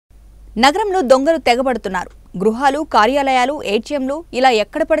నగరంలో దొంగలు తెగబడుతున్నారు. గృహాలు, కార్యాలయాలు, ఏటీఎంలు ఇలా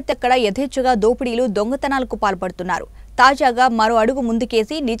ఎక్కడ పడితే అక్కడ యథేచ్ఛగా దోపిడీలు, దొంగతనాలకు పాల్పడుతున్నారు. తాజాగా మరో అడుగు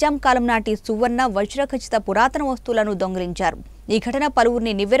ముందుకేసి నిజాం కాలం నాటి సువర్ణ, వజ్రఖచిత పురాతన వస్తువులను దొంగిలించారు. ఈ ఘటన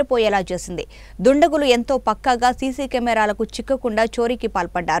పలువురిని నివ్వెరపోయేలా చేసింది. దుండగులు ఎంతో పక్కాగా సీసీ కెమెరాలకు చిక్కకుండా చోరీకి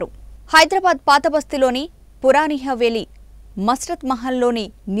పాల్పడ్డారు. హైదరాబాద్ పాతబస్తీలోని పురాణి హవేలీ మస్రత్ మహల్లోని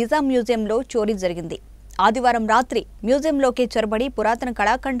నిజాం మ్యూజియంలో చోరీ జరిగింది. ఆదివారం రాత్రి మ్యూజియంలోకి చొరబడి పురాతన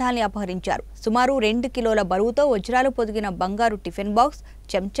కళాఖండాల్ని అపహరించారు. సుమారు 2 కిలోల బరువుతో వజ్రాలు పొదిగిన బంగారు టిఫిన్ బాక్స్,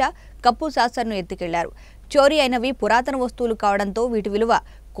 చెంచా, కప్పు సాసర్ను ఎత్తుకెళ్లారు. చోరీ అయినవి పురాతన వస్తువులు కావడంతో వీటి విలువ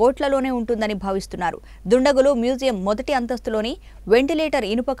కోట్లలోనే ఉంటుందని భావిస్తున్నారు. దుండగులు మ్యూజియం మొదటి అంతస్తులోని వెంటిలేటర్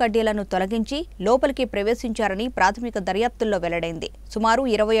ఇనుప కడ్డీలను తొలగించి లోపలికి ప్రవేశించారని ప్రాథమిక దర్యాప్తుల్లో వెల్లడైంది. సుమారు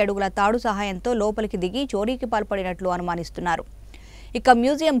 20 అడుగుల తాడు సహాయంతో లోపలికి దిగి చోరీకి పాల్పడినట్లు అనుమానిస్తున్నారు. ఇక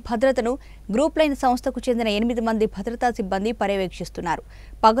మ్యూజియం భద్రతను గ్రూప్ లైన్ సంస్థకు చెందిన 8 మంది భద్రతా సిబ్బంది పర్యవేక్షిస్తున్నారు.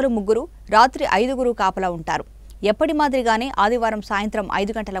 పగలు 3, రాత్రి 5 కాపలా ఉంటారు. ఎప్పటి మాదిరిగానే ఆదివారం సాయంత్రం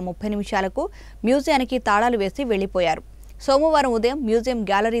 5:30 మ్యూజియానికి తాళాలు వేసి వెళ్లిపోయారు. సోమవారం ఉదయం మ్యూజియం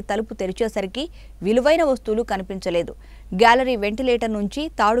గ్యాలరీ తలుపు తెరిచేసరికి విలువైన వస్తువులు కనిపించలేదు. గ్యాలరీ వెంటిలేటర్ నుంచి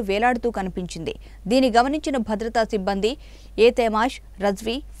తాడు వేలాడుతూ కనిపించింది. దీన్ని గమనించిన భద్రతా సిబ్బంది ఏతేమాష్,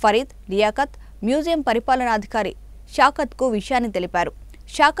 రజ్వీ, ఫరీద్, లియాకత్, మ్యూజియం పరిపాలనాధికారి షాకత్కు విషయాన్ని తెలిపారు.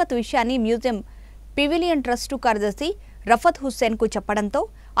 షాకత్ విషయాన్ని మ్యూజియం పివిలియన్ ట్రస్టు కార్యదర్శి రఫత్ హుస్సేన్కు చెప్పడంతో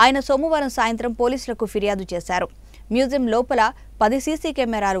ఆయన సోమవారం సాయంత్రం పోలీసులకు ఫిర్యాదు చేశారు. మ్యూజియం లోపల 10 సీసీ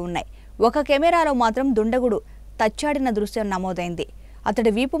కెమెరాలు ఉన్నాయి. ఒక కెమెరాలో మాత్రం దుండగుడు తచ్చాడిన దృశ్యం నమోదైంది. అతడి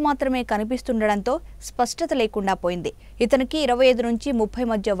వీపు మాత్రమే కనిపిస్తుండడంతో స్పష్టత లేకుండా పోయింది. ఇతనికి 25 నుంచి 30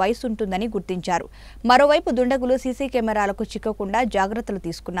 మధ్య వయసు ఉంటుందని గుర్తించారు. మరోవైపు దుండగులు సీసీ కెమెరాలకు చిక్కకుండా జాగ్రత్తలు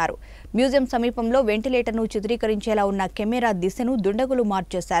తీసుకున్నారు. మ్యూజియం సమీపంలో వెంటిలేటర్ను చిత్రీకరించేలా ఉన్న కెమెరా దిశను దుండగులు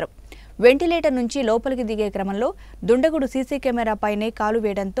మార్చేశారు. వెంటిలేటర్ నుంచి లోపలికి దిగే క్రమంలో దుండగుడు సీసీ కెమెరాపైనే కాలు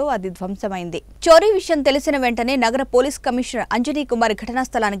వేయడంతో అది ధ్వంసమైంది. చోరీ విషయం తెలిసిన వెంటనే నగర పోలీస్ కమిషనర్ అంజనీ కుమార్ ఘటనా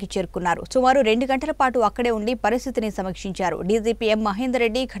స్థలానికి చేరుకున్నారు. సుమారు 2 గంటల పాటు అక్కడే ఉండి పరిస్థితిని సమీక్షించారు. డీజీపీ ఎం మహేందర్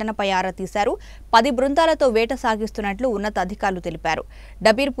రెడ్డి ఘటనపై ఆరా తీశారు. 10 బృందాలతో వేట సాగిస్తున్నట్లు ఉన్నత అధికారులు తెలిపారు.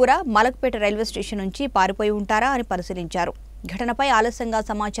 డబీర్పుర, మలక్పేట రైల్వే స్టేషన్ నుంచి పారిపోయి ఉంటారా అని పరిశీలించారు. ఘటనపై ఆలస్యంగా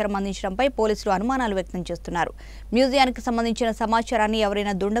సమాచారం అందించడంపై పోలీసులు అనుమానాలు వ్యక్తం చేస్తున్నారు. మ్యూజియానికి సంబంధించిన సమాచారాన్ని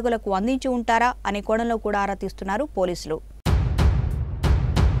ఎవరైనా దుండగులకు అందించి ఉంటారా అనే కోణంలో కూడా ఆరా తీస్తున్నారు పోలీసులు.